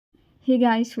Hey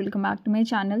guys, welcome back to my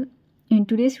channel. In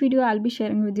today's video I'll be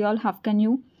sharing with you all how can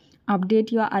you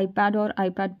update your iPad or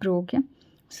iPad Pro. Okay,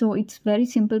 so it's very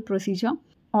simple procedure.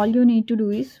 All you need to do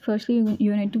is firstly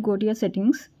you need to go to your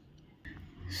settings.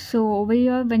 So over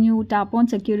here, when you tap on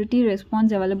security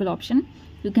response available option,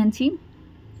 you can see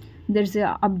there's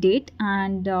a update,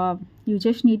 and you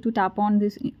just need to tap on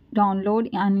this download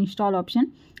and install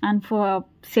option. And for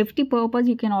safety purpose,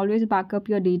 you can always back up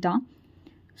your data,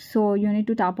 so you need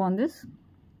to tap on this,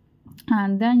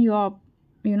 and then your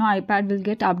iPad will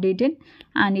get updated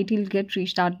and it will get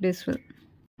restarted as well.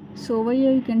 So over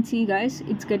here you can see guys,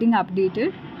 it's getting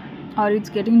updated or it's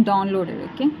getting downloaded.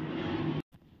 Okay,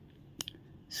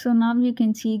 so now you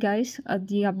can see guys,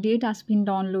 the update has been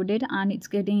downloaded and it's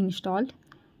getting installed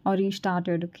or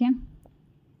restarted. Okay,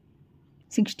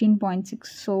 16.6.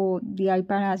 so the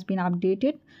iPad has been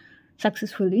updated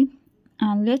successfully.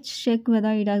 And let's check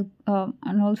whether it has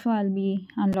and also I'll be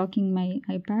unlocking my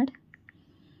iPad.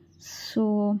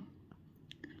 So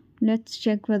let's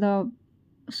check whether,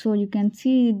 so you can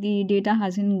see the data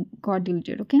hasn't got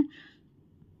deleted. Okay,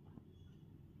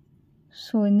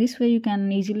 so in this way you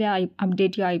can easily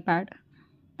update your iPad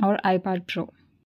or iPad Pro.